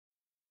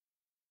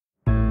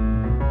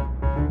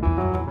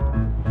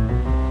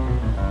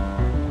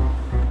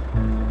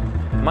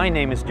My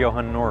name is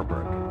Johan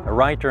Norberg, a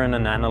writer and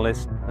an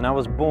analyst, and I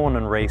was born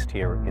and raised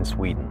here in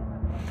Sweden.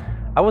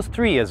 I was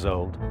 3 years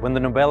old when the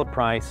Nobel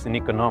Prize in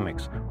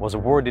Economics was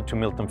awarded to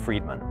Milton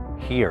Friedman,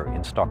 here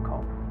in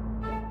Stockholm.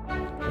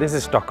 This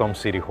is Stockholm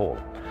City Hall,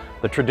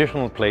 the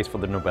traditional place for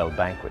the Nobel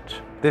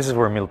banquet. This is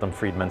where Milton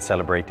Friedman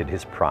celebrated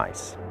his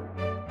prize.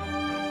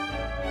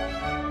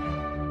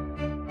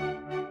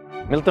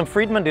 Milton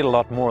Friedman did a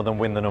lot more than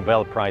win the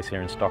Nobel Prize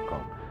here in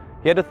Stockholm.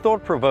 He had a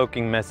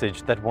thought-provoking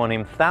message that won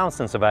him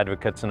thousands of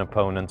advocates and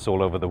opponents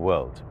all over the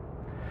world.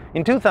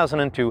 In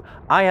 2002,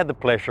 I had the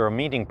pleasure of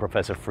meeting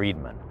Professor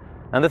Friedman,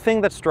 and the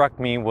thing that struck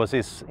me was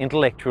his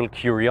intellectual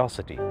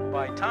curiosity.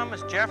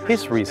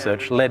 His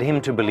research led him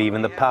to believe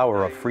in the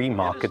power of free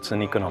markets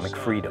and economic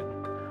freedom,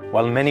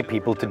 while many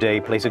people today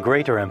place a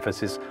greater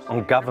emphasis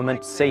on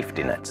government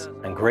safety nets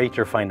and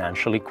greater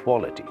financial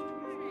equality.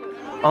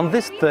 On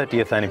this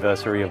 30th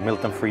anniversary of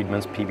Milton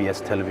Friedman's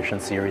PBS television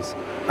series,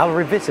 I'll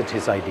revisit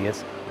his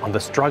ideas on the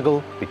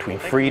struggle between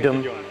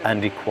freedom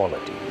and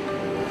equality.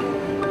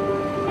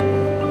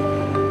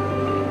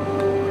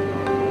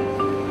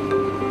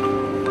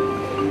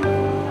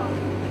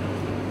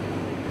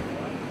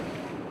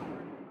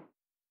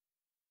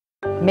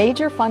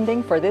 Major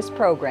funding for this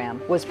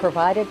program was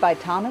provided by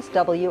Thomas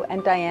W.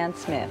 and Diane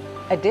Smith.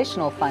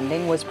 Additional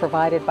funding was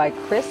provided by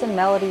Chris and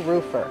Melody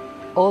Rufer,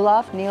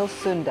 Olaf Niels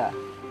Sunda,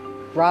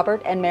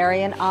 Robert and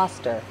Marion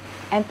Oster,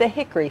 and the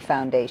Hickory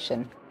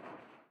Foundation.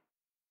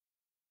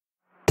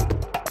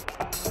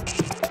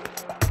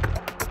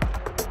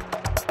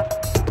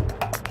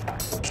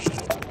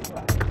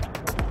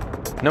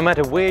 No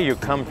matter where you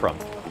come from,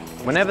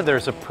 whenever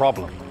there's a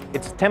problem,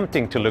 it's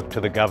tempting to look to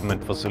the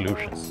government for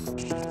solutions.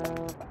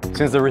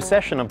 Since the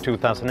recession of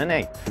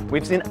 2008,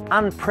 we've seen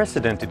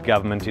unprecedented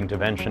government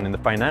intervention in the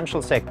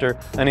financial sector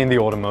and in the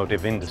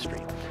automotive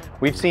industry.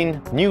 We've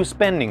seen new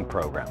spending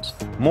programs,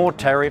 more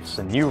tariffs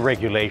and new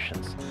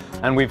regulations,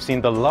 and we've seen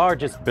the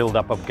largest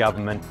buildup of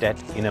government debt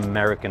in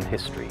American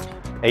history,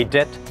 a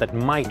debt that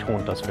might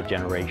haunt us for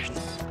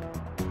generations.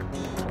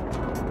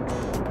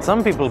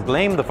 Some people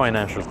blame the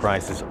financial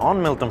crisis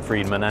on Milton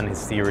Friedman and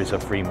his theories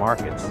of free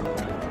markets.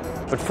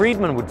 But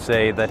Friedman would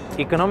say that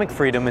economic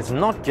freedom is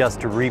not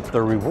just to reap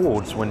the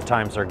rewards when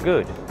times are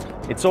good,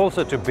 it's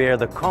also to bear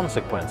the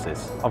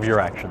consequences of your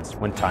actions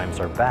when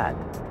times are bad.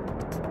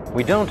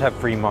 We don't have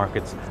free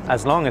markets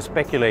as long as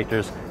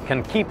speculators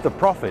can keep the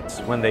profits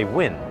when they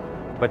win,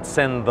 but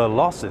send the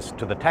losses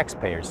to the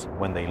taxpayers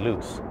when they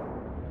lose.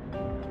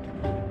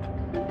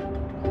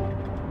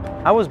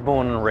 I was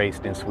born and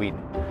raised in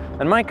Sweden,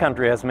 and my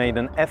country has made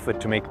an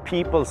effort to make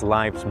people's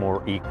lives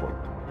more equal.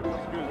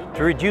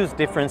 To reduce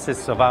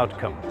differences of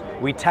outcome,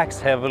 we tax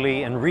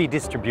heavily and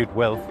redistribute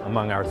wealth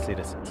among our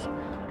citizens.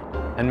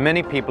 And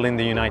many people in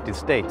the United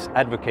States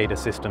advocate a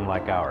system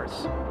like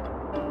ours.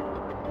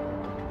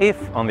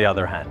 If, on the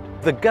other hand,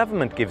 the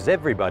government gives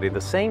everybody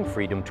the same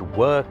freedom to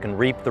work and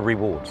reap the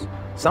rewards,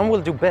 some will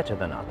do better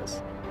than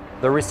others.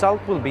 The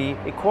result will be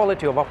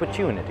equality of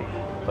opportunity,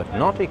 but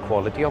not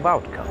equality of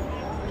outcome.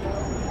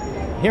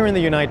 Here in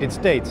the United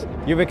States,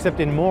 you've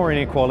accepted more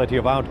inequality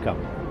of outcome.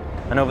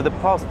 And over the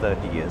past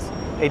 30 years,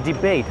 a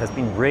debate has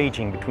been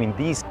raging between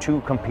these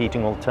two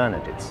competing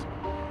alternatives.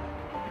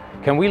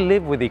 Can we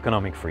live with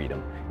economic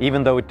freedom,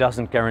 even though it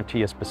doesn't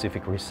guarantee a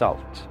specific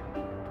result?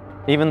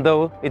 Even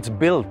though it's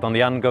built on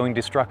the ongoing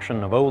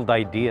destruction of old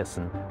ideas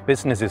and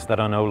businesses that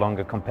are no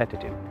longer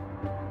competitive?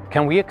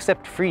 Can we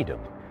accept freedom,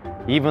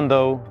 even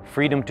though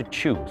freedom to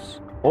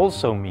choose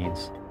also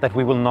means that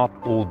we will not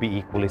all be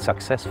equally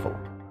successful?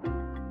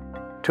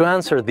 To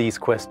answer these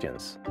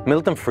questions,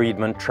 Milton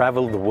Friedman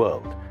traveled the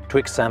world to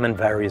examine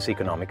various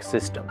economic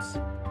systems.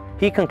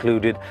 He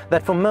concluded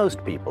that for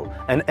most people,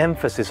 an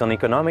emphasis on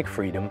economic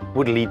freedom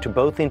would lead to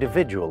both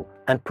individual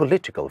and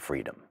political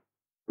freedom.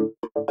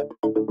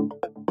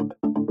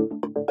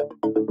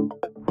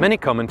 Many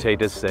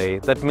commentators say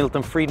that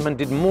Milton Friedman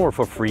did more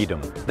for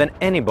freedom than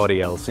anybody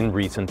else in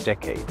recent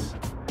decades.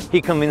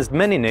 He convinced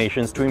many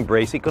nations to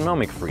embrace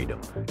economic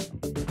freedom.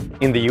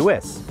 In the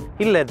US,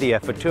 he led the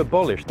effort to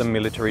abolish the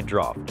military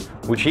draft,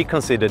 which he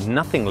considered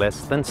nothing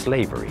less than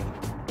slavery.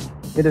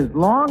 It is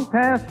long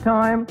past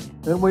time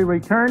that we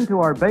return to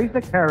our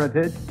basic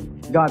heritage,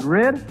 got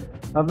rid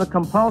of the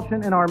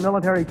compulsion in our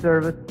military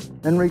service,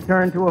 and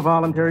return to a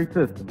voluntary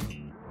system.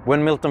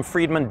 When Milton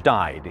Friedman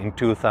died in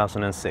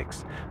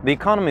 2006, The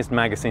Economist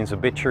magazine's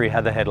obituary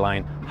had the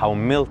headline, "How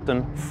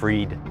Milton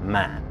Freed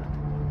Man."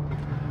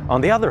 On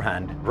the other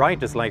hand,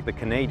 writers like the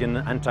Canadian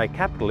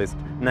anti-capitalist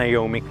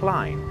Naomi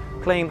Klein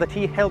claim that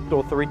he helped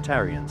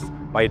authoritarians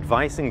by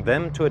advising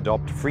them to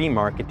adopt free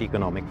market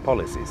economic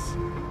policies.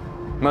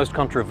 Most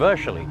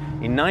controversially,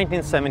 in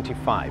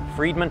 1975,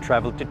 Friedman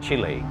traveled to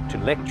Chile to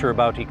lecture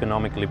about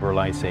economic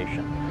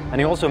liberalization,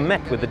 and he also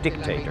met with the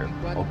dictator,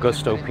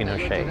 Augusto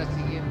Pinochet.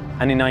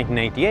 And in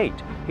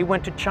 1988, he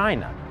went to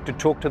China to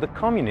talk to the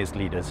communist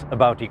leaders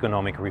about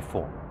economic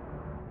reform.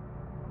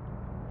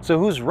 So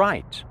who's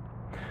right?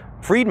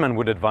 Friedman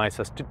would advise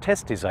us to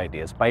test his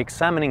ideas by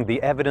examining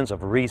the evidence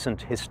of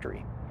recent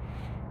history.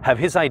 Have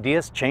his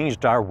ideas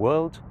changed our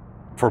world?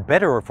 For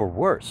better or for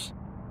worse?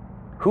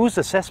 Whose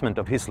assessment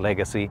of his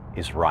legacy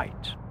is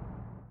right?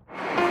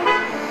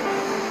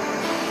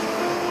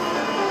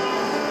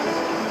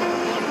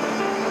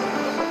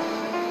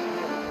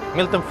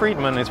 Milton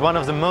Friedman is one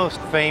of the most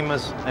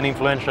famous and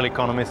influential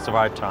economists of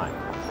our time.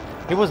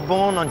 He was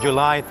born on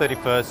July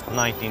 31st,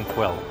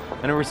 1912,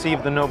 and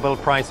received the Nobel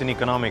Prize in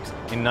Economics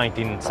in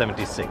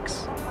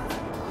 1976.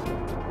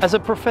 As a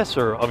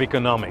professor of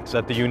economics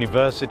at the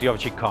University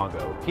of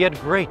Chicago, he had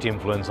great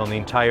influence on the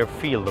entire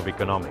field of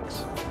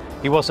economics.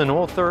 He was an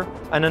author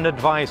and an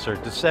advisor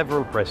to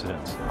several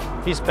presidents.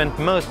 He spent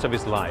most of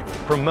his life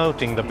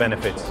promoting the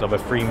benefits of a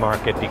free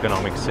market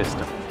economic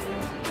system.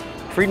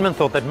 Friedman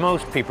thought that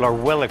most people are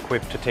well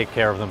equipped to take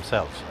care of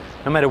themselves,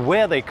 no matter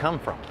where they come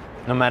from,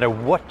 no matter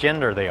what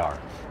gender they are,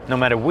 no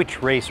matter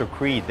which race or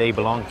creed they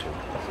belong to.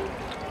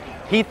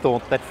 He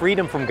thought that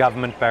freedom from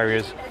government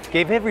barriers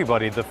gave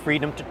everybody the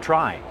freedom to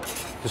try,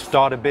 to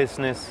start a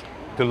business,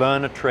 to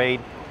learn a trade,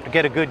 to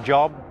get a good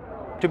job,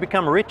 to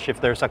become rich if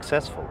they're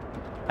successful.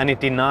 And it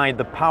denied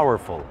the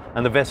powerful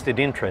and the vested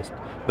interest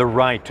the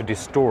right to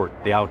distort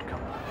the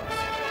outcome.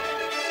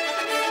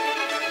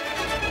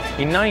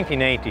 In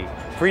 1980,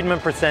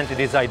 Friedman presented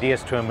his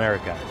ideas to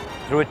America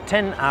through a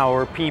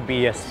 10-hour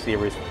PBS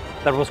series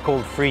that was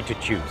called Free to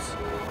Choose.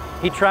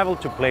 He traveled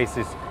to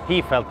places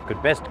he felt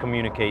could best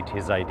communicate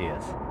his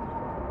ideas.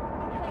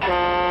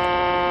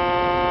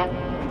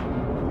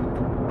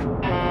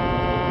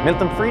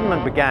 Milton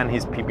Friedman began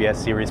his PBS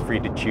series Free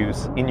to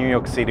Choose in New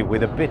York City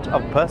with a bit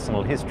of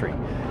personal history,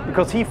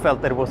 because he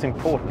felt that it was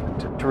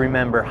important to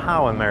remember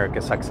how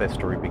America's success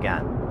story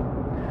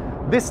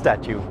began. This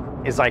statue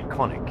is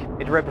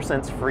iconic. It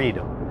represents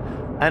freedom.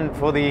 And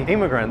for the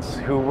immigrants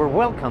who were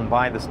welcomed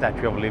by the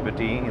Statue of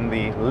Liberty in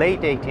the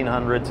late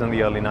 1800s and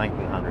the early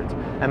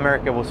 1900s,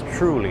 America was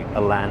truly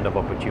a land of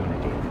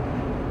opportunity.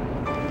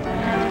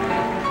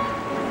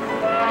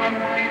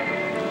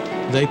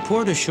 They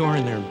poured ashore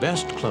in their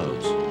best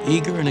clothes,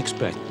 eager and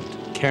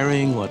expectant,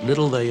 carrying what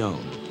little they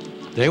owned.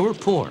 They were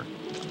poor,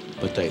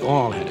 but they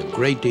all had a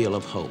great deal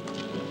of hope.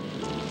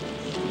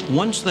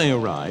 Once they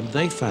arrived,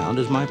 they found,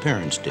 as my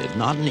parents did,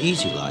 not an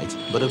easy life,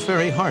 but a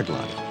very hard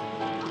life.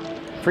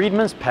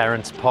 Friedman's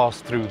parents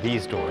passed through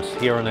these doors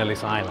here on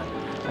Ellis Island,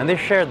 and they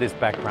shared this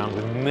background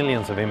with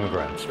millions of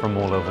immigrants from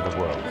all over the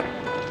world.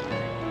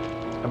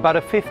 About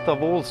a fifth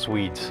of all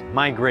Swedes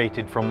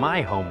migrated from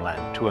my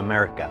homeland to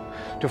America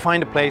to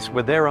find a place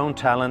where their own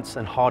talents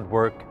and hard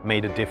work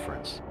made a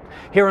difference.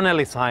 Here on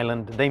Ellis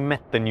Island, they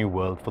met the New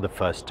World for the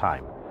first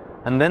time.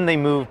 And then they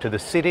moved to the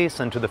cities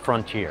and to the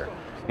frontier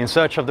in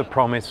search of the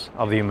promise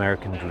of the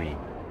American dream.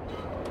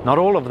 Not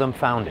all of them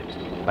found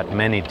it, but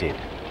many did.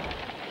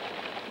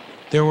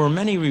 There were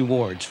many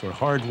rewards for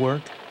hard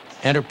work,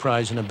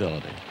 enterprise, and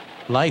ability.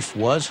 Life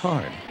was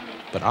hard,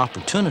 but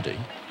opportunity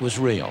was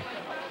real.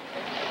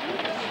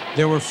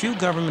 There were few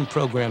government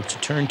programs to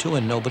turn to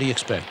and nobody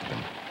expected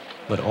them.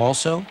 But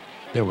also,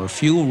 there were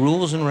few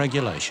rules and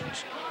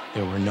regulations.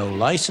 There were no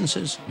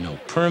licenses, no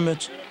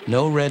permits,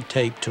 no red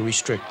tape to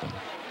restrict them.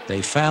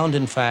 They found,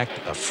 in fact,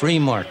 a free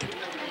market,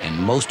 and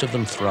most of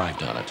them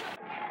thrived on it.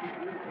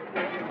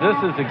 This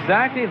is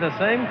exactly the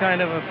same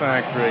kind of a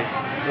factory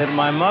that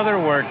my mother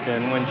worked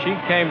in when she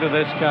came to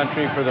this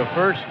country for the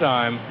first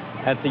time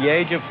at the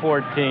age of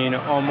 14,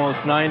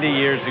 almost 90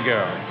 years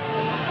ago.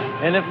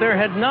 And if there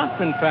had not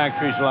been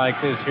factories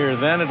like this here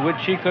then, at which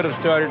she could have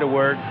started to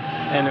work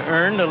and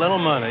earned a little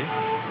money,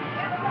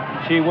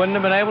 she wouldn't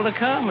have been able to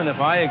come. And if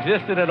I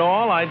existed at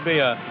all, I'd be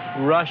a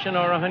Russian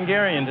or a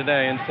Hungarian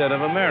today instead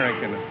of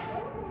American.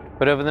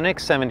 But over the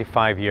next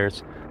 75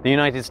 years, the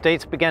United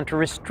States began to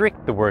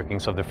restrict the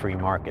workings of the free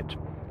market.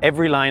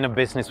 Every line of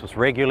business was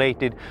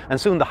regulated, and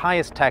soon the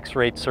highest tax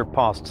rate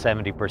surpassed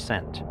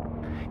 70%.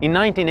 In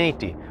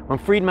 1980, when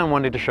Friedman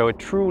wanted to show a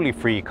truly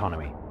free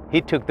economy,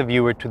 he took the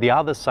viewer to the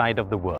other side of the world.